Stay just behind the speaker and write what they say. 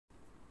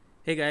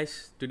Hey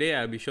guys, today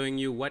I'll be showing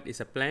you what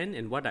is a plan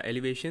and what are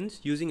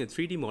elevations using a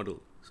 3D model,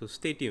 so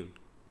stay tuned.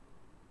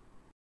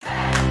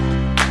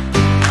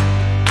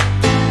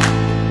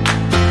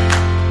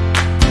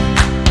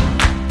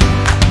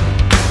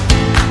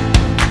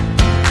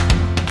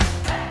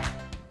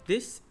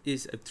 This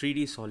is a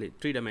 3D solid,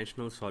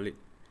 three-dimensional solid.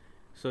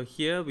 So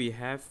here we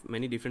have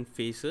many different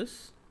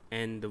faces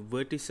and the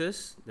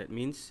vertices, that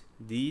means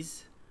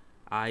these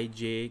I,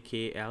 J,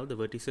 K, L, the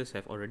vertices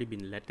have already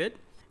been lettered,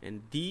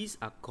 and these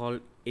are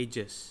called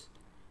edges.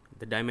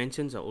 The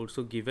dimensions are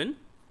also given.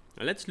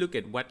 Now let's look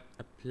at what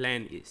a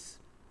plan is.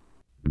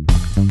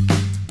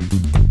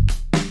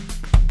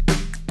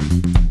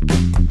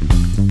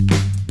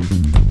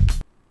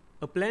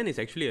 A plan is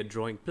actually a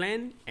drawing.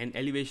 Plan and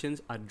elevations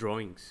are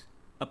drawings.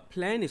 A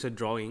plan is a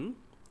drawing,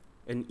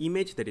 an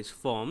image that is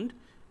formed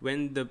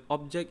when the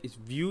object is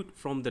viewed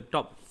from the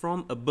top,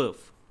 from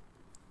above.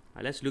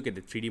 Now let's look at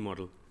the 3D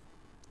model.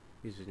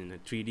 This is in a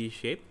 3D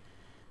shape.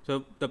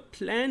 So the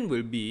plan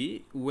will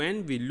be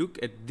when we look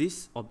at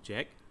this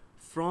object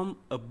from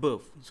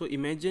above. So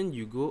imagine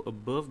you go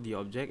above the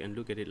object and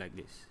look at it like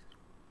this.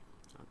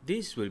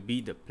 This will be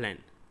the plan.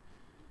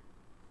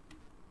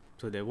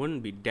 So there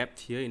won't be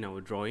depth here in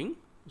our drawing.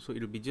 So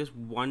it will be just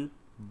one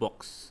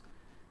box.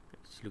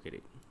 Let's look at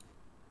it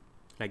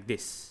like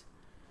this.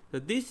 So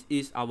this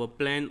is our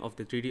plan of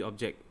the 3D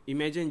object.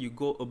 Imagine you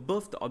go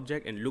above the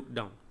object and look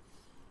down.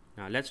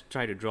 Now let's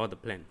try to draw the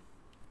plan.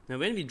 Now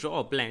when we draw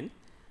a plan,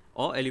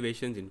 or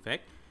elevations in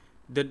fact,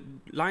 the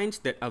lines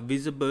that are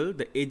visible,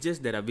 the edges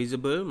that are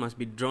visible must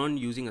be drawn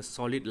using a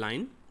solid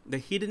line. The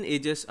hidden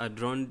edges are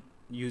drawn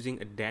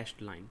using a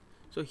dashed line.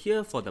 So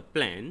here for the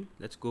plan,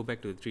 let's go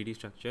back to the 3D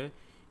structure.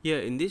 Here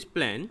in this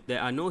plan, there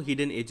are no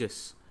hidden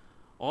edges.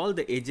 All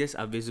the edges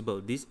are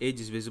visible. This edge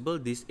is visible,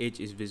 this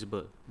edge is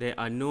visible. There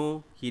are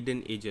no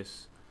hidden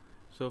edges.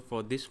 So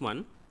for this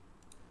one,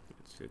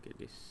 let's look at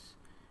this.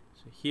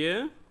 So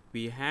here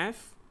we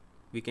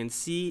can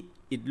see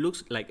it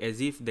looks like as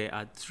if there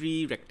are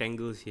three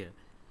rectangles here.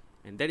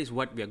 And that is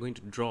what we are going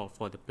to draw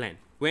for the plan.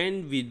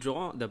 When we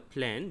draw the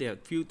plan, there are a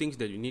few things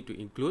that you need to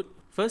include.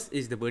 First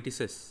is the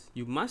vertices.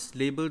 You must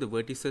label the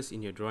vertices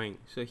in your drawing.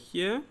 So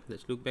here,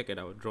 let's look back at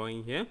our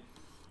drawing here.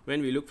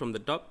 When we look from the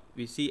top,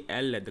 we see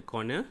L at the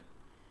corner.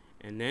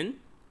 And then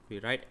we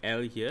write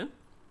L here.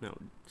 Now,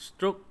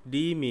 stroke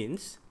D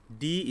means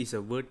D is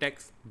a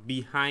vertex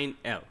behind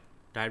L,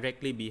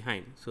 directly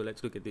behind. So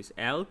let's look at this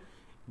L.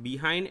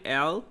 Behind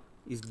L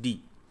is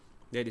D.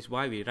 That is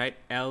why we write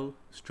L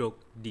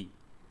stroke D.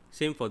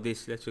 Same for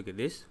this. Let's look at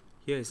this.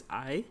 Here is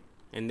I,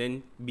 and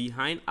then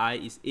behind I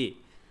is A.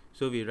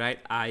 So we write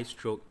I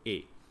stroke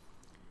A.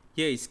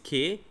 Here is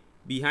K.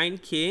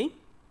 Behind K,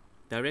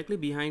 directly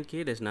behind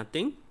K, there's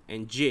nothing.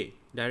 And J,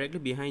 directly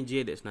behind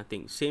J, there's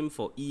nothing. Same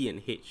for E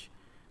and H.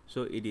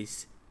 So it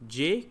is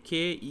J,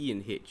 K, E,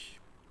 and H.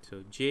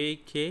 So J,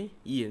 K,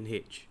 E, and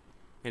H.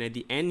 And at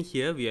the end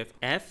here, we have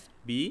F,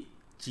 B,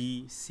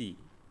 G, C.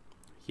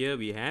 Here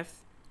we have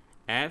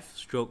F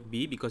stroke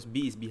B because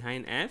B is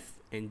behind F,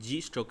 and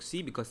G stroke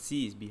C because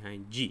C is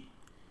behind G.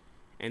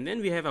 And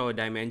then we have our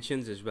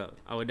dimensions as well.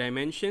 Our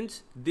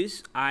dimensions,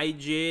 this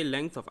IJ,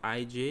 length of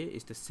IJ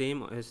is the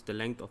same as the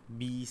length of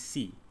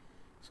BC.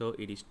 So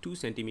it is 2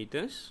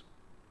 centimeters.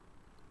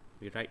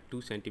 We write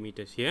 2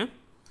 centimeters here.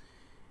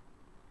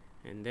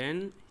 And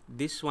then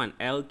this one,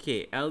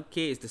 LK.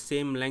 LK is the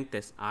same length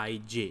as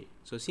IJ.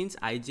 So since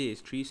IJ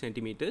is 3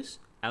 centimeters,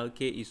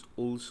 LK is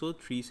also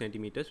 3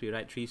 centimeters. We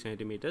write 3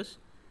 centimeters.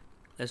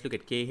 Let's look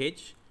at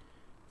KH.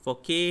 For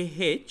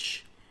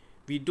KH,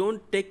 we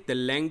don't take the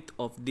length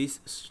of this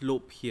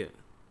slope here.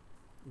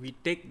 We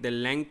take the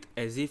length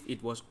as if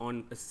it was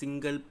on a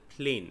single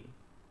plane.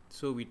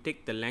 So we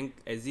take the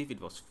length as if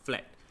it was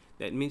flat.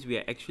 That means we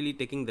are actually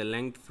taking the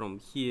length from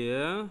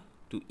here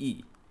to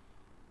E.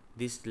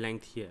 This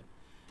length here.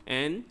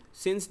 And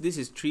since this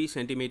is 3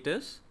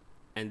 centimeters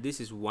and this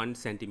is 1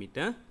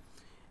 centimeter,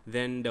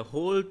 then the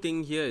whole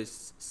thing here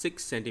is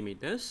 6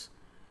 centimeters.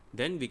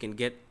 Then we can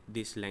get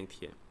this length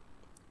here,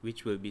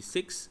 which will be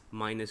 6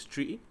 minus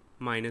 3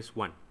 minus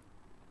 1.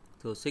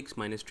 So 6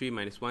 minus 3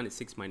 minus 1 is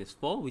 6 minus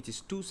 4, which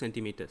is 2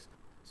 centimeters.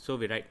 So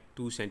we write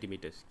 2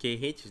 centimeters.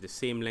 KH is the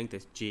same length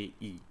as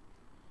JE.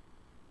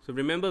 So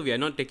remember, we are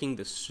not taking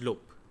the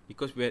slope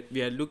because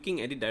we are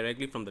looking at it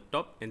directly from the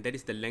top, and that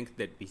is the length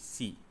that we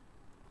see.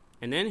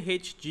 And then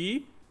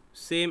HG,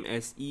 same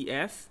as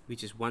EF,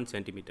 which is 1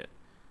 centimeter.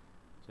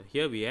 So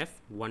here we have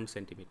 1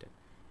 centimeter.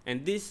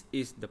 And this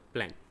is the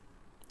plan.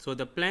 So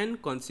the plan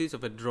consists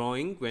of a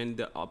drawing when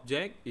the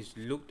object is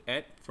looked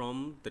at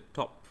from the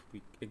top.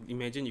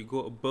 Imagine you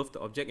go above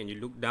the object and you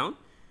look down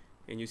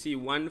and you see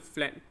one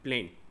flat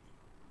plane.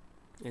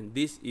 And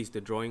this is the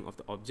drawing of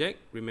the object.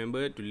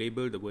 Remember to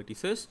label the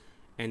vertices,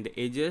 and the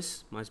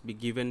edges must be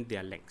given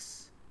their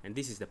lengths. And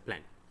this is the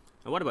plan.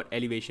 Now what about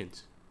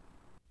elevations?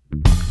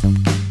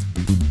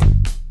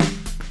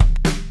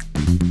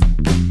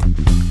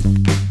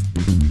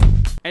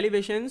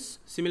 Elevations,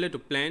 similar to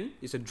plan,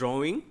 is a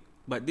drawing,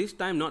 but this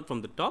time not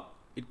from the top.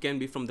 It can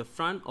be from the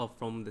front or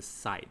from the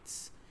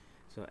sides.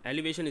 So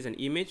elevation is an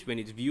image when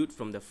it's viewed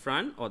from the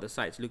front or the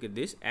sides. Look at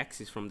this,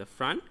 X is from the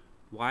front,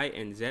 Y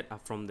and Z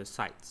are from the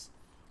sides.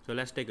 So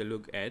let's take a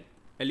look at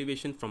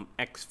elevation from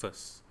X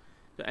first.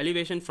 So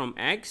elevation from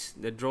X,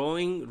 the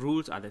drawing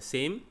rules are the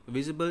same.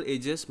 Visible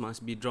edges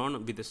must be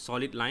drawn with a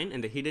solid line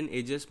and the hidden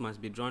edges must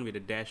be drawn with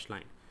a dashed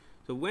line.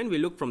 So when we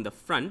look from the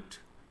front,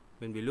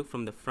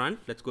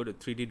 let's go to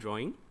 3D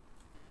drawing.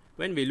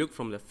 When we look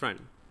from the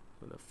front,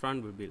 so the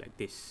front will be like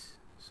this.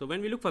 So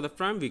when we look for the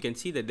front, we can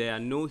see that there are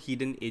no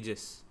hidden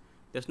edges.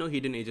 There's no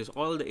hidden edges.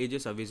 All the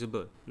edges are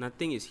visible.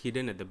 Nothing is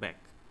hidden at the back,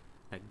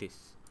 like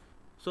this.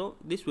 So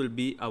this will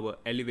be our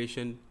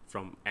elevation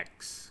from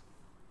X.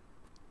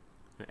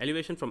 Now,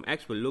 elevation from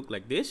X will look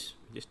like this.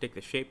 Just take the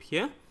shape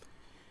here.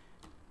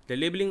 The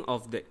labeling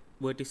of the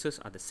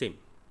vertices are the same.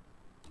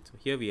 So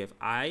here we have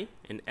I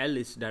and L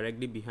is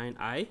directly behind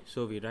I.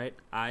 So we write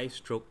I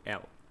stroke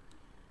L.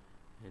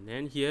 And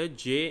then here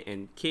J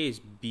and K is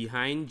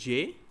behind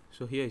J.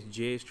 So here is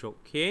J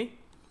stroke K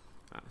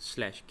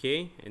slash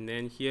K, and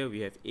then here we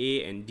have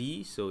A and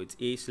D, so it's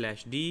A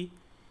slash D.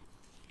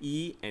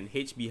 E and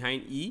H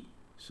behind E,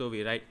 so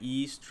we write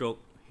E stroke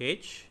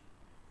H,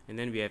 and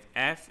then we have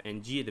F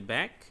and G at the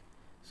back,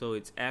 so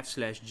it's F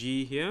slash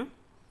G here,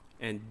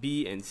 and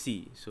B and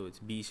C, so it's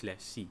B slash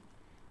C.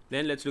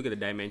 Then let's look at the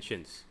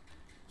dimensions.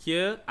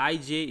 Here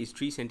IJ is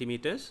 3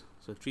 centimeters,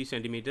 so 3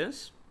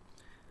 centimeters.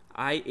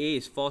 IA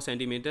is 4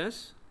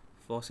 centimeters,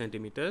 4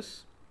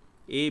 centimeters.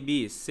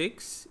 AB is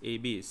 6,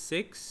 AB is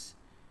 6.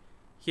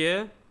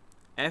 Here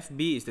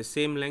FB is the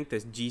same length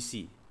as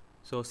GC.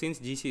 So since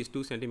GC is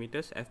 2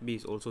 centimeters, FB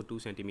is also 2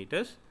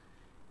 centimeters.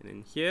 And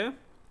then here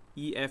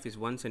EF is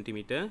 1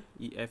 centimeter,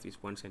 EF is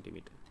 1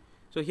 centimeter.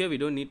 So here we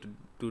don't need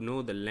to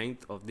know the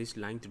length of this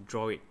line to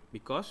draw it,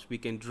 because we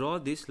can draw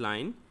this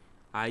line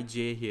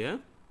IJ here,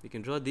 we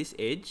can draw this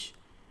edge,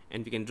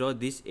 and we can draw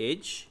this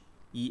edge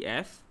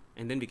EF,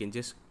 and then we can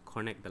just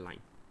connect the line.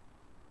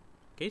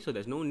 Okay, so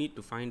there's no need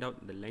to find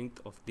out the length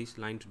of this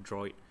line to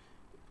draw it.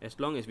 As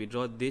long as we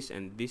draw this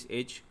and this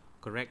edge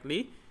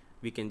correctly,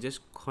 we can just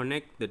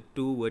connect the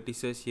two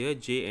vertices here,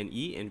 J and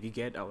E, and we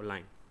get our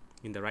line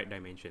in the right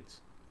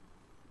dimensions.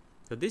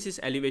 So this is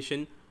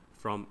elevation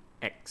from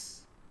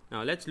X.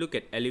 Now let's look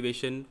at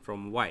elevation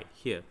from Y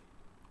here,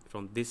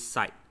 from this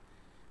side.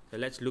 So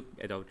let's look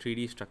at our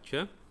 3D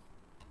structure.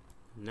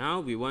 Now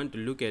we want to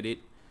look at it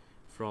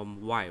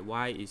from Y.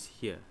 Y is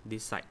here,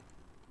 this side.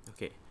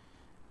 Okay,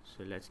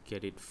 so let's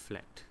get it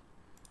flat.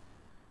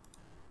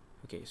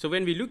 Okay, so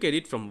when we look at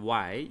it from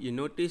Y, you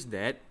notice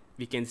that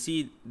we can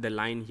see the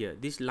line here.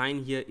 This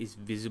line here is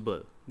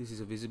visible. This is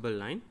a visible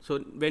line. So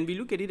when we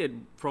look at it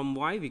from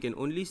Y, we can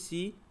only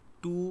see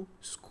 2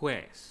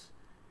 squares.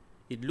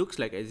 It looks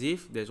like as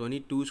if there's only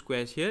 2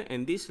 squares here,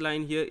 and this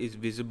line here is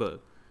visible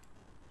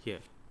here.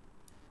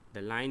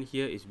 The line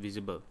here is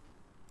visible.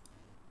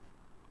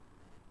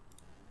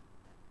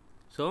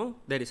 So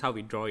that is how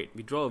we draw it.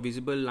 We draw a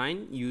visible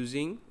line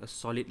using a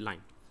solid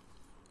line.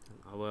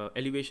 Our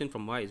elevation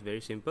from Y is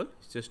very simple.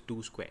 It's just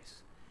 2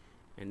 squares.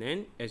 And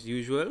then as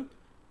usual,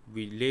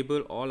 we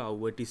label all our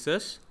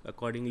vertices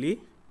accordingly.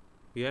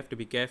 We have to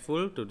be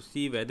careful to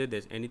see whether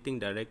there's anything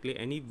directly,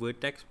 any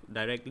vertex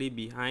directly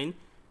behind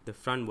the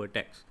front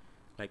vertex.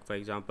 Like for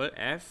example,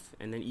 F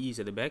and then E is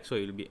at the back, so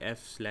it will be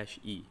F slash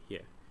E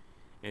here,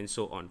 and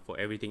so on for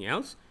everything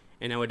else.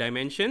 And our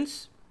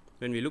dimensions,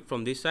 when we look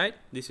from this side,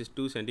 this is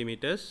 2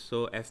 centimeters,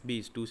 so FB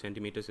is 2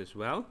 centimeters as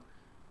well,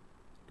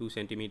 2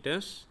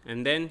 centimeters.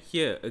 And then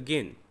here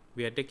again,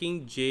 we are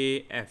taking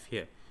JF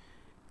here.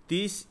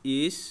 This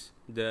is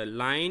the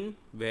line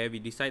where we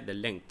decide the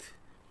length,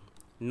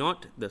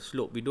 not the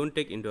slope. We don't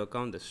take into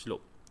account the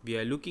slope. We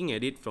are looking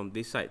at it from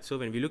this side. So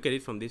when we look at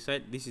it from this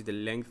side, this is the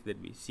length that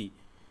we see.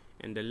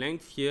 And the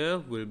length here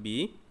will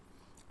be,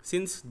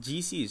 since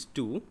GC is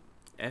 2,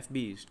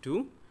 FB is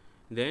 2,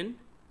 then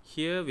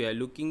here we are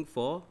looking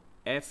for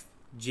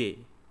FJ.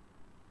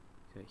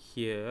 So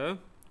here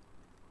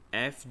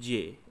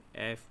FJ.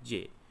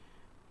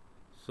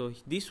 So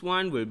this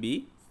one will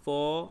be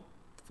 4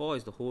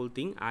 is the whole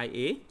thing,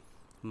 IA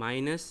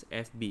minus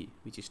FB,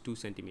 which is 2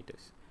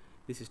 centimeters.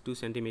 This is 2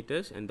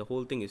 centimeters and the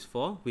whole thing is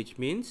 4, which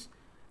means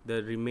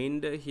the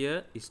remainder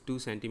here is 2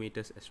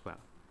 centimeters as well.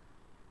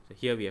 So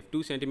here we have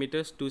 2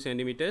 centimeters, 2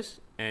 centimeters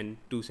and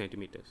 2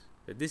 centimeters.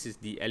 So this is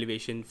the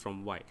elevation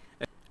from Y.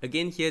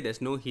 Again, here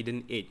there's no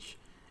hidden edge,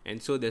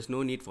 and so there's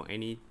no need for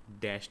any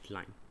dashed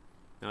line.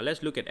 Now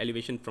let's look at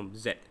elevation from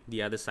Z,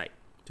 the other side.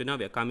 So now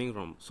we are coming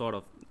from sort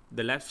of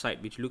the left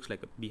side, which looks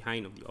like a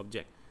behind of the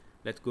object.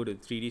 Let's go to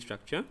 3D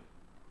structure,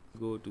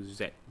 go to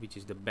Z, which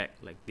is the back,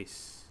 like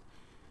this.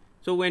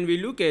 So when we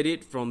look at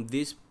it from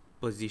this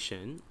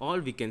position, all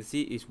we can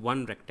see is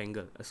one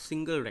rectangle, a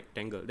single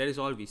rectangle. That is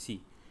all we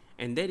see,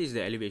 and that is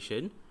the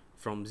elevation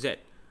from Z.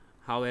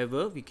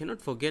 However, we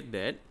cannot forget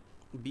that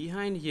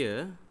behind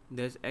here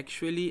there's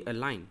actually a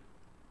line,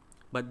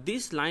 but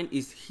this line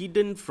is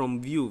hidden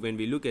from view when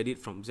we look at it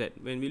from Z.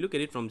 When we look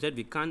at it from Z,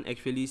 we can't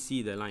actually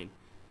see the line,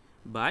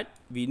 but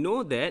we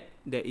know that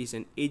there is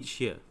an edge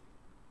here.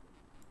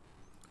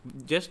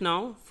 Just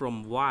now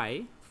from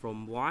Y,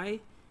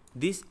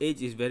 this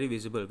edge is very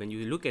visible. When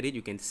you look at it,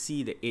 you can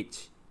see the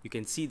edge, you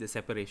can see the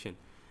separation.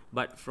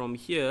 But from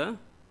here,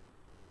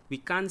 we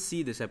can't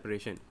see the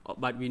separation,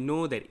 but we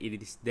know that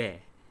it is there.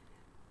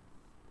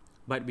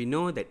 But we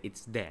know that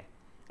it's there.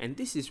 And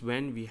this is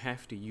when we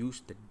have to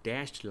use the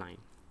dashed line.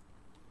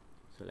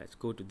 So let's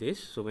go to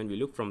this. So when we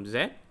look from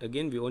Z,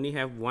 again, we only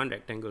have one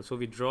rectangle. So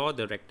we draw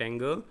the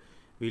rectangle,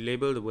 we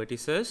label the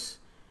vertices,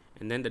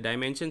 and then the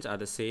dimensions are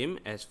the same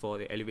as for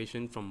the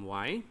elevation from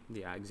Y.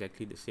 They are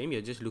exactly the same.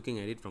 You're just looking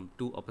at it from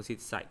two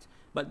opposite sides.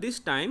 But this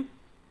time,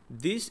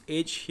 this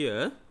edge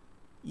here,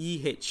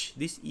 EH,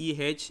 this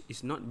EH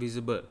is not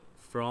visible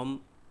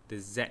from the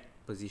Z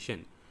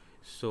position.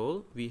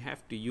 So we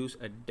have to use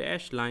a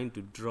dashed line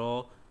to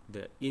draw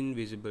the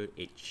invisible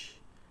edge.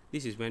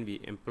 This is when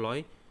we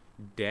employ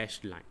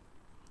dashed line.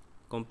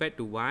 Compared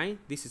to Y,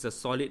 this is a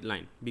solid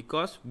line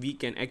because we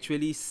can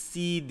actually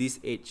see this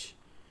edge.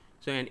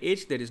 So an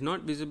edge that is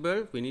not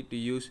visible, we need to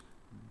use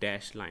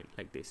dashed line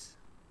like this.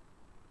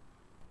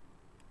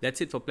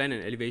 That's it for plan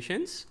and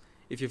elevations.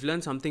 If you've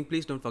learned something,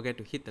 please don't forget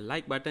to hit the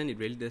like button. It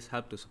really does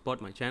help to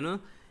support my channel.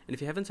 And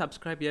if you haven't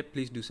subscribed yet,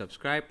 please do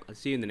subscribe. I'll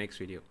see you in the next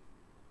video.